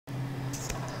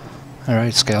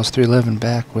Alright, Scouts 311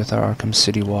 back with our Arkham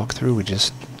City walkthrough. We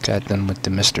just got done with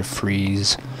the Mr.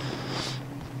 Freeze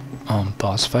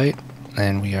boss fight,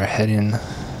 and we are heading.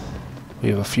 We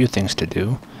have a few things to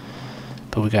do,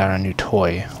 but we got our new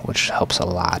toy, which helps a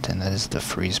lot, and that is the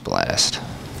Freeze Blast.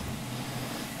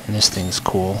 And this thing's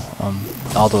cool.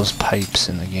 All those pipes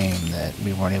in the game that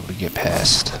we weren't able to get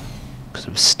past because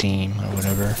of steam or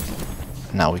whatever,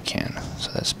 now we can.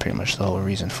 So that's pretty much the whole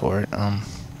reason for it.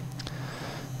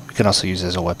 We can also use it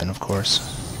as a weapon, of course.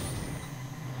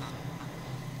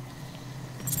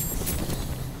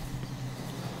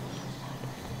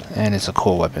 And it's a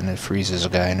cool weapon. It freezes a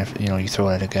guy, and if you throw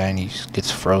it at a guy and he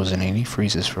gets frozen and he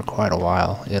freezes for quite a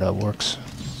while, it works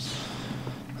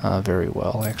very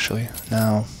well, actually.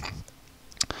 Now,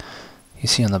 you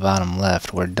see on the bottom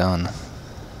left, we're done.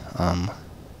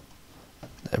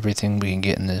 Everything we can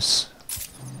get in this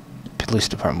police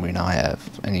department we now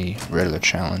have. Any riddler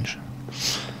challenge.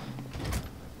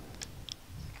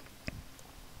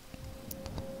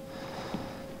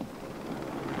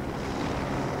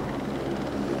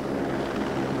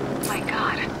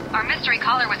 Our mystery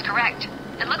caller was correct.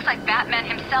 It looks like Batman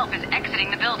himself is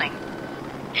exiting the building.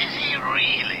 Is he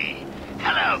really?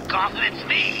 Hello, Gotham, it's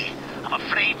me. I'm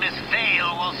afraid Miss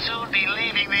Vale will soon be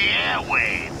leaving the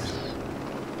airwaves.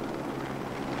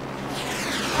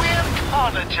 We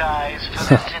apologize for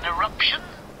this interruption.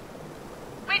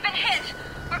 We've been hit.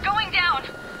 We're going down.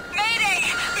 Mayday!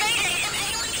 Mayday!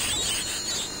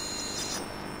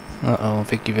 Uh-oh,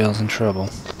 Vicki Vale's in trouble.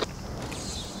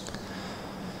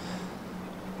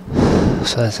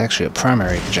 So that's actually a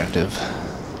primary objective.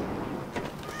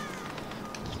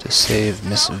 To save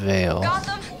Miss Vale.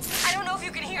 Gotham, I don't know if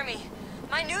you can hear me.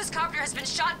 My news copter has been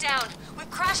shot down. We've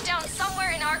crashed down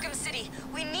somewhere in Arkham City.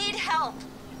 We need help.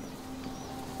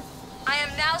 I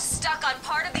am now stuck on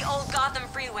part of the old Gotham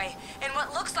freeway in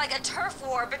what looks like a turf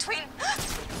war between...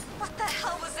 What the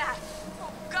hell was that?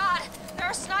 Oh God, there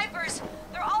are snipers.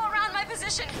 They're all around my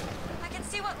position. I can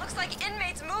see what looks like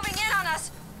inmates moving in on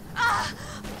us.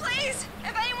 Please,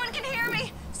 if anyone can hear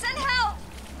me, send help!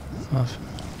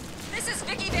 This is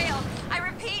Vicki Vale. I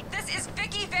repeat, this is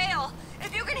Vicki Vale.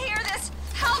 If you can hear this,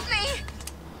 help me!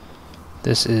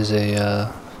 This is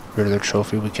a Riddler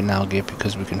trophy we can now get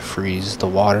because we can freeze the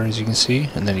water, as you can see,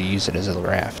 and then use it as a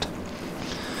raft.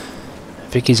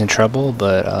 Vicky's in trouble,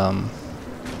 but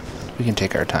we can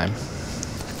take our time.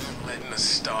 I'm letting us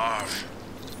starve.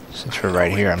 Since we're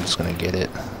right here, I'm just gonna get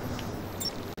it.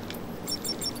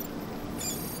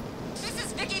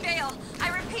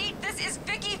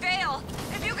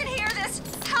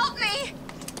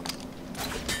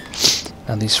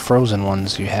 Now these frozen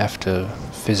ones, you have to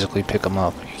physically pick them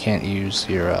up. You can't use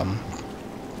your, as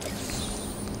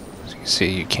you can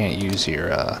see, you can't use your,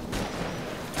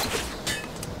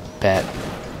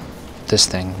 this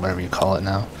thing, whatever you call it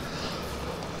now.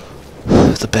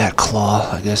 The bat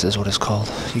claw, I guess is what it's called.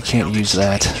 You can't use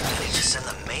that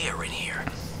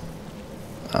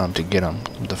to get them,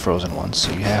 the frozen ones.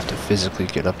 So you have to physically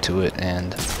get up to it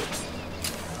and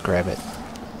grab it.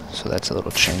 So that's a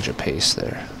little change of pace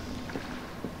there.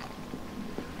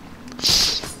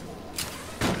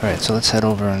 Alright, so let's head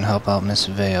over and help out Miss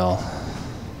Vale.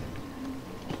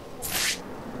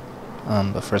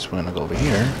 But first we're gonna go over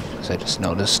here, because I just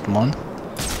noticed one.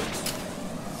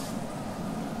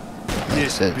 Like I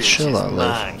said, chill out,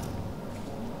 Liv.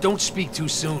 Don't speak too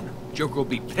soon. Joker will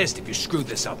be pissed if you screw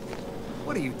this up.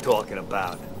 What are you talking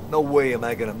about? No way am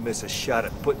I gonna miss a shot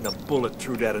at putting a bullet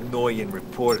through that annoying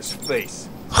reporter's face.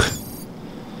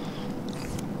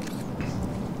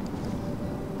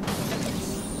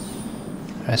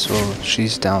 Alright, so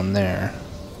she's down there,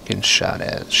 getting shot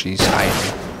at. She's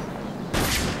hiding.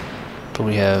 But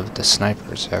we have the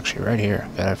snipers actually right here.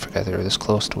 God, I forgot they were this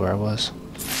close to where I was.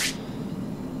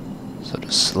 So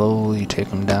just slowly take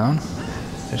them down.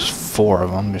 There's 4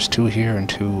 of them. There's 2 here and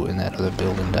 2 in that other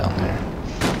building down there.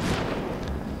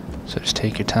 So just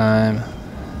take your time.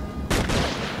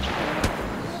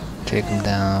 Take them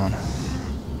down.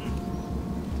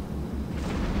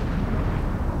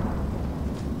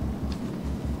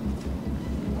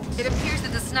 It appears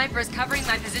that the snipers covering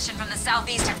my position from the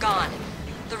southeast are gone.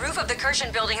 The roof of the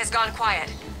Kirshen building has gone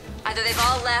quiet. Either they've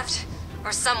all left,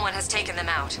 or someone has taken them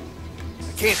out.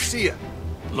 I can't see you.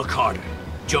 Look harder.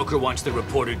 Joker wants the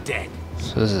reporter dead.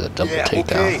 So this is a double Yeah,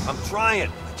 takedown. okay, I'm trying.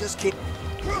 I just can't...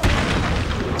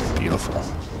 Beautiful.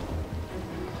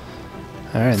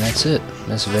 Alright, that's it.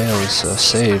 Miss Vale is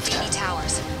saved.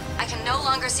 Towers. I can no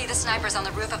longer see the snipers on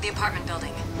the roof of the apartment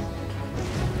building.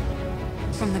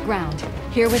 From the ground,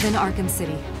 here within Arkham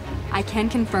City, I can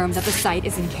confirm that the site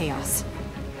is in chaos.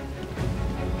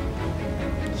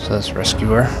 So let's rescue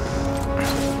her.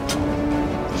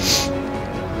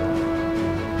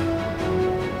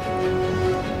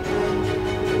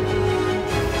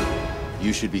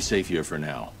 You should be safe here for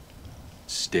now.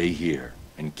 Stay here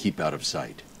and keep out of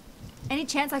sight. Any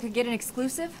chance I could get an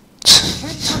exclusive?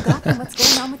 Care to tell Gotham what's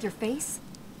going on with your face?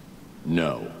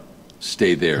 No.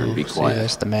 Stay there and be quiet. See,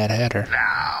 that's the Mad Hatter.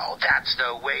 Now, that's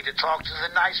no way to talk to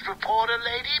the nice reporter,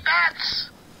 Lady Bats.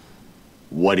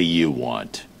 What do you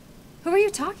want? Who are you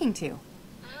talking to?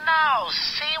 Now,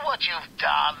 see what you've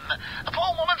done. The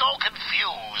poor woman's all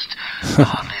confused.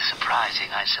 Hardly surprising,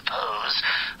 I suppose.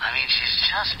 I mean, she's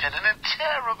just been in a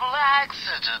terrible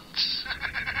accident.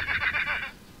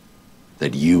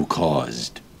 That you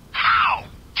caused. How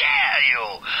dare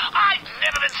you? I've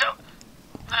never been so...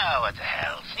 Oh, what the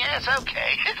hell. Yes,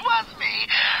 okay, it was me.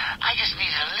 I just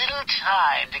needed a little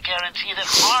time to guarantee that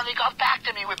Harley got back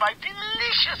to me with my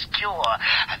delicious cure.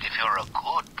 And if you're a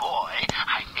good boy,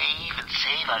 I may even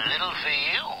save a little for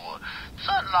you. It's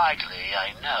unlikely,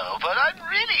 I know, but I'm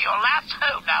really your last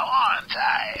hope now, aren't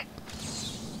I?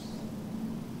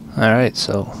 Alright,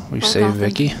 so we saved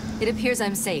Vicki. It appears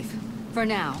I'm safe. For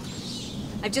now.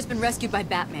 I've just been rescued by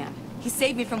Batman. He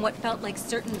saved me from what felt like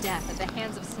certain death at the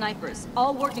hands of snipers,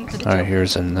 all working for the Alright, Joker.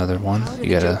 here's another one. You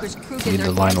gotta need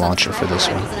the line launcher for this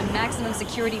one. In a maximum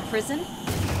security prison?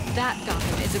 That,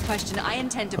 Gotham, is a question I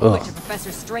intend to put to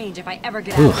Professor Strange if I ever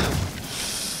get out of here.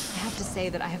 I have to say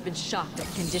that I have been shocked at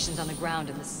the conditions on the ground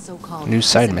in this so-called new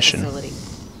side mission facility.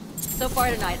 So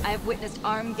far tonight, I have witnessed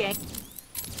armed gang...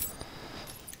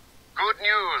 Good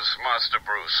news, Master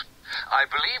Bruce. I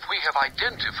believe we have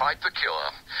identified the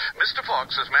cure. Mr.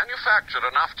 Fox has manufactured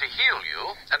enough to heal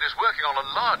you and is working on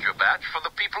a larger batch for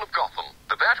the people of Gotham.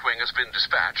 The Batwing has been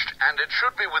dispatched, and it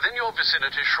should be within your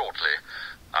vicinity shortly.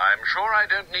 I'm sure I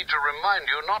don't need to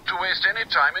remind you not to waste any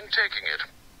time in taking it.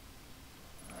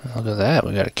 Look at that,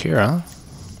 we got a cure, huh?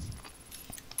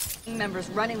 Members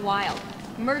running wild,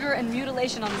 murder and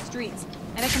mutilation on the streets,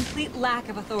 and a complete lack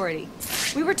of authority.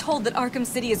 We were told that Arkham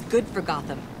City is good for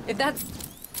Gotham. If that's...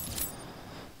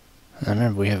 I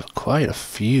remember we have quite a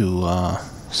few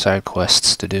side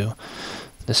quests to do.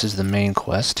 This is the main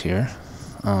quest here,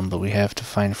 but we have to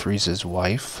find Frieza's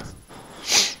wife.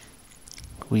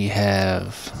 We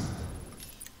have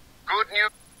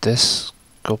this,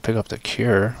 go pick up the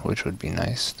cure, which would be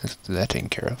nice. Let's do that taken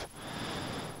care of.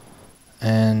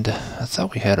 And I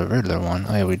thought we had a Riddler one.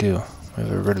 Oh yeah, we do. We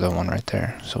have a Riddler one right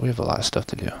there. So we have a lot of stuff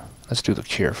to do. Let's do the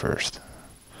cure first.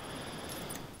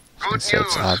 Since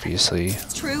that's obviously...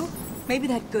 It's true. Maybe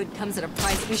that good comes at a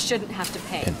price we shouldn't have to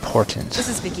pay. Important. This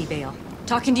is Vicki Vale,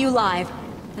 talking to you live,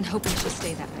 and hoping she'll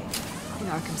stay that way, in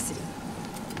Arkham City.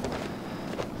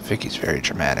 Vicki's very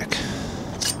dramatic.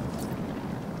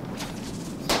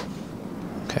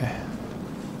 Okay.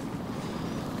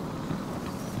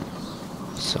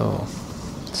 So,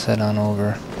 let's head on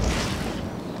over.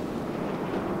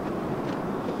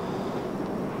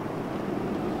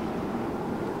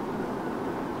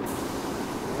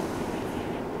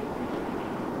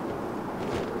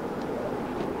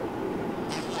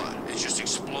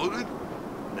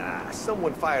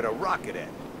 Someone fired a rocket at it.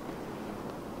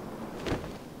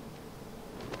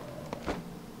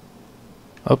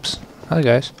 Oops. Hi,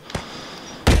 guys.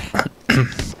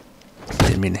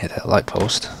 Didn't mean to hit that light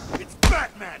post. It's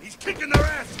Batman! He's kicking their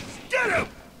asses! Get him!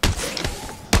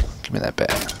 Give me that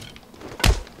bat.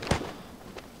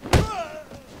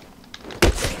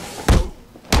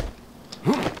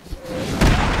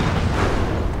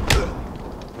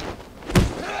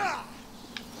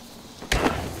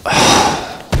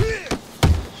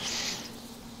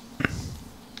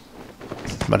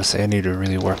 I'm about to say I need to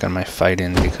really work on my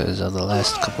fighting because of the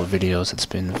last couple of videos it's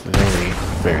been very,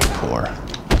 very poor.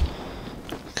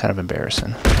 Kind of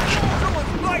embarrassing.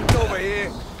 Someone's lights over here.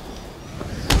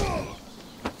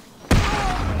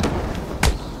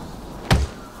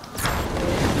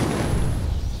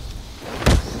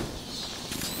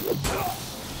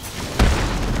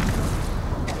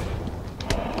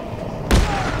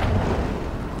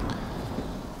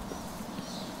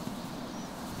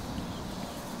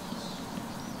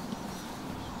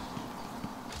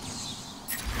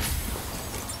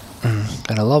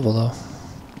 Got a level though.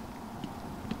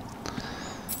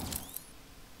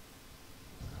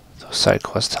 Those side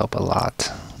quests help a lot.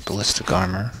 Ballistic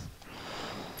armor.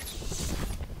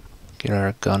 Get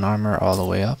our gun armor all the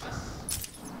way up.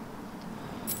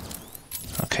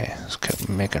 Okay, let's keep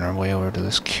making our way over to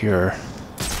this cure.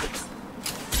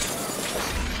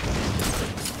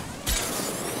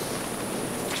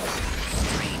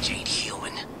 Strange ain't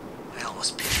human. I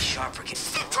almost picked sharp for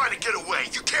Stop trying to get away.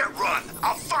 You can't run.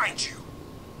 I'll find you.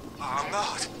 I'm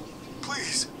not.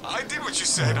 Please, I did what you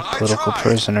said. Political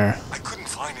prisoner. I couldn't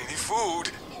find any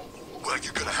food. Well,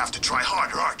 you're gonna have to try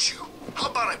harder, aren't you? How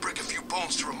about I break a few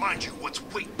bones to remind you what's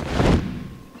waiting?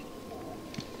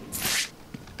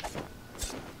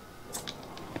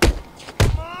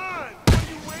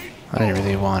 I didn't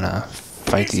really want to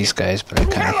fight these guys, but I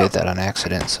kind of hit that on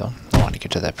accident, so I want to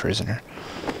get to that prisoner.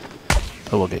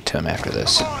 But we'll get to him after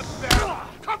this.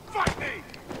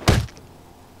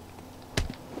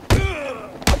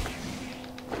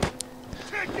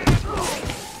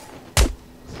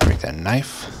 Break that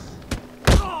knife.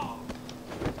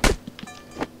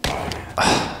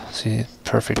 See,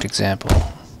 perfect example.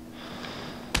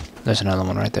 There's another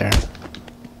one right there.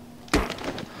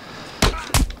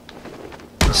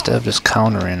 Instead of just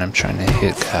countering, I'm trying to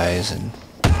hit guys and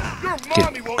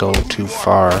go too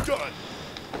far.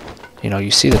 You know,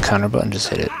 you see the counter button, just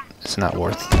hit it. It's not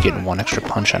worth getting one extra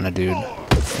punch on a dude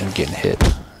and getting hit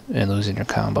and losing your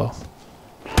combo.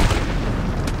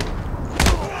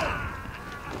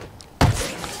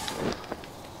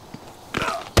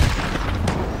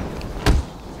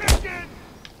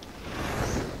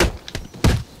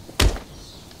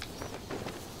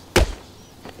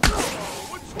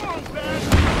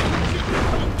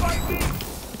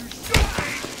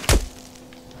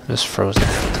 Just froze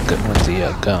the gun with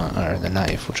the gun or the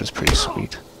knife, which was pretty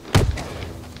sweet.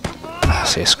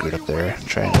 See, I screwed up there,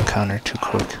 trying to counter too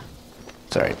quick.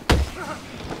 It's alright.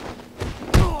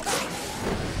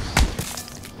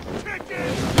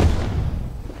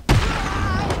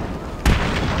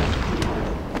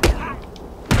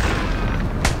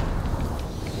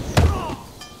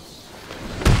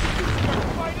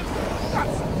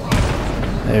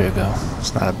 There we go.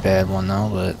 It's not a bad one though,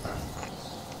 but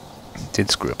did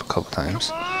screw up a couple times.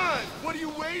 Come on! What are you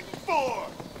waiting for?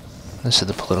 This is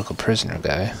the political prisoner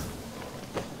guy.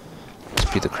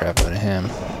 Let's beat the crap out of him.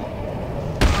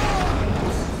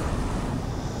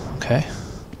 Okay.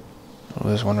 Oh,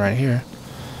 there's one right here.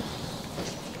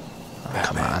 Oh,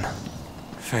 come on.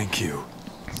 Thank you.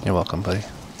 You're welcome, buddy.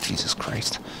 Jesus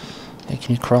Christ. Hey,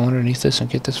 can you crawl underneath this and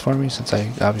get this for me, since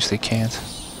I obviously can't?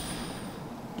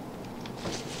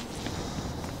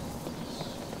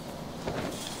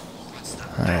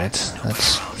 Alright,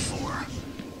 let's...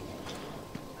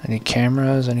 Any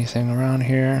cameras, anything around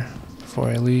here? Before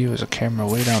I leave, there's a camera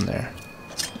way down there.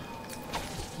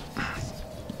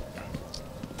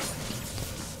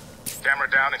 Camera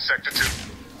down in Sector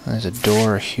 2. There's a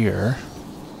door here.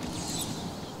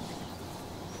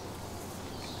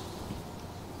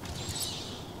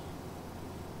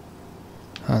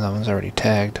 Oh, that one's already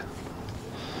tagged.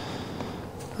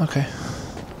 Okay.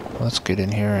 Well, let's get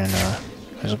in here and,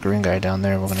 there's a green guy down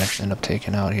there we're gonna end up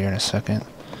taking out here in a second.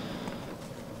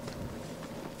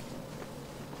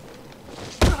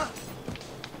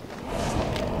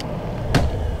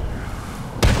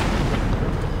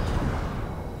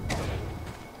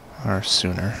 Or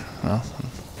sooner. Well,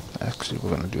 actually we're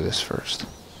gonna do this first.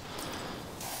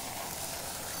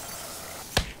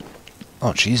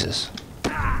 Oh, Jesus.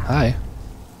 Hi.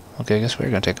 Okay, I guess we're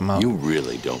gonna take him out. You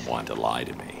really don't want to lie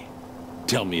to me.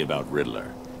 Tell me about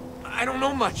Riddler. I don't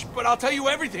know much, but I'll tell you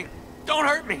everything. Don't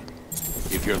hurt me.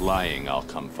 If you're lying, I'll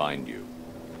come find you.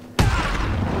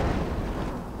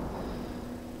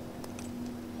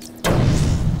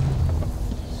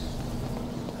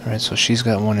 Alright, so she's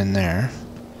got one in there.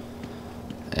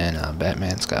 And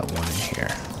Batman's got one in here.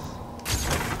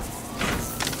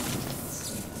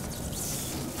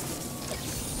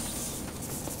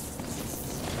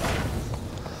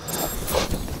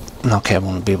 Now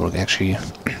Catwoman will be able to actually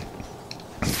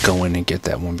go in and get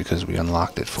that one because we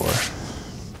unlocked it for her.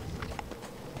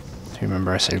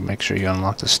 Remember I said make sure you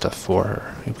unlock the stuff for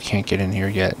her. We can't get in here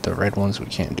yet. The red ones we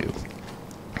can't do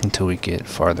until we get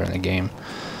farther in the game.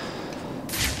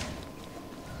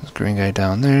 There's a green guy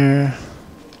down there.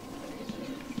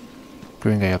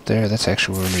 Green guy up there. That's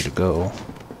actually where we need to go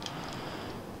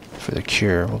for the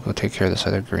cure. We'll go take care of this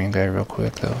other green guy real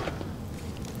quick though.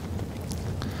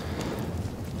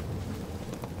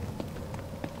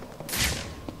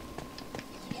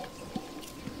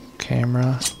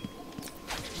 Camera.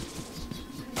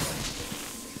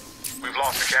 We've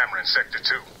lost the camera in Sector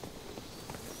 2.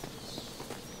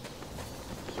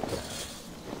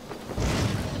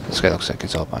 This guy looks like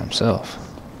he's all by himself.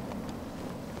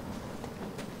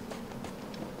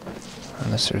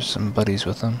 Unless there's some buddies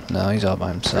with him. No, he's all by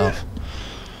himself.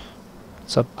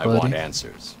 What's up, buddy? I want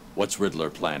answers. What's Riddler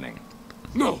planning?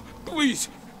 No, please.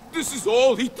 This is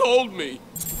all he told me.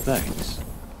 Thanks.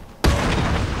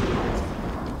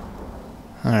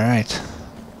 Alright.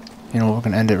 You know what, we're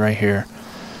gonna end it right here.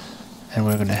 And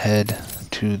we're gonna head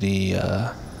to the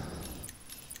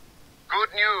Good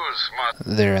news,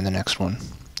 there in the next one.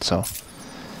 So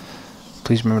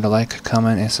please remember to like,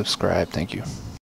 comment, and subscribe. Thank you.